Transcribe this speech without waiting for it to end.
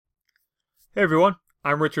Hey everyone,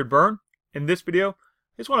 I'm Richard Byrne. In this video,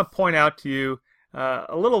 I just want to point out to you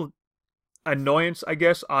a little annoyance, I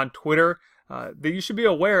guess, on Twitter that you should be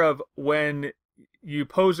aware of when you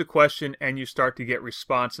pose a question and you start to get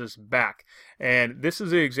responses back. And this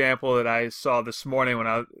is the example that I saw this morning when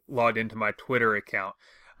I logged into my Twitter account.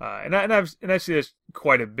 I see this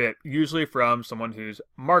quite a bit, usually from someone who's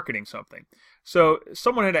marketing something. So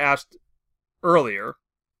someone had asked earlier,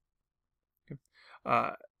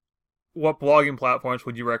 what blogging platforms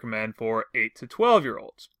would you recommend for 8 to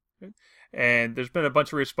 12-year-olds? And there's been a bunch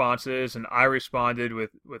of responses, and I responded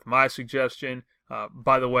with my suggestion.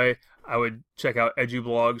 By the way, I would check out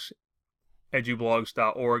EduBlogs,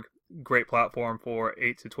 edublogs.org, great platform for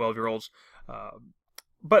 8 to 12-year-olds.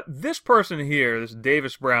 But this person here, this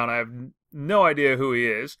Davis Brown, I have no idea who he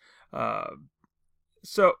is. But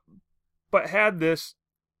had this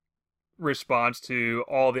response to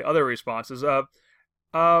all the other responses of,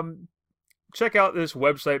 check out this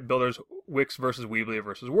website builder's Wix versus Weebly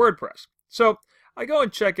versus WordPress. So I go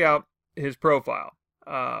and check out his profile.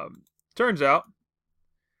 Turns out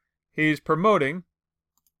he's promoting,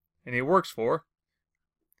 and he works for,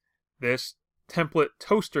 this template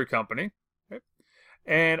toaster company. Okay?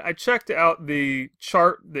 And I checked out the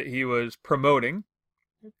chart that he was promoting,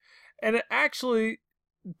 and it actually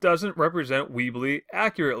doesn't represent Weebly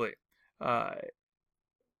accurately.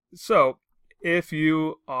 So if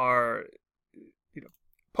you are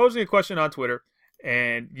posing a question on Twitter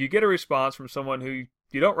and you get a response from someone who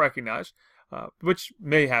you don't recognize, which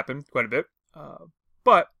may happen quite a bit,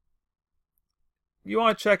 but you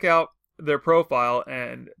want to check out their profile,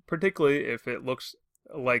 and particularly if it looks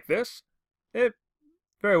like this, it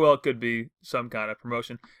very well could be some kind of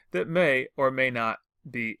promotion that may or may not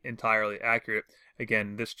be entirely accurate.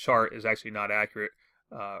 Again, this chart is actually not accurate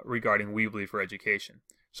regarding Weebly for Education.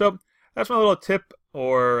 So that's my little tip,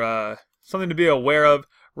 or something to be aware of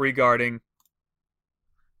regarding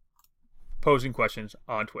posing questions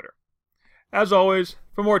on Twitter. As always,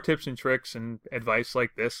 for more tips and tricks and advice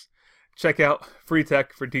like this, check out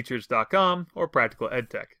freetechforteachers.com or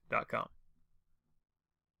practicaledtech.com.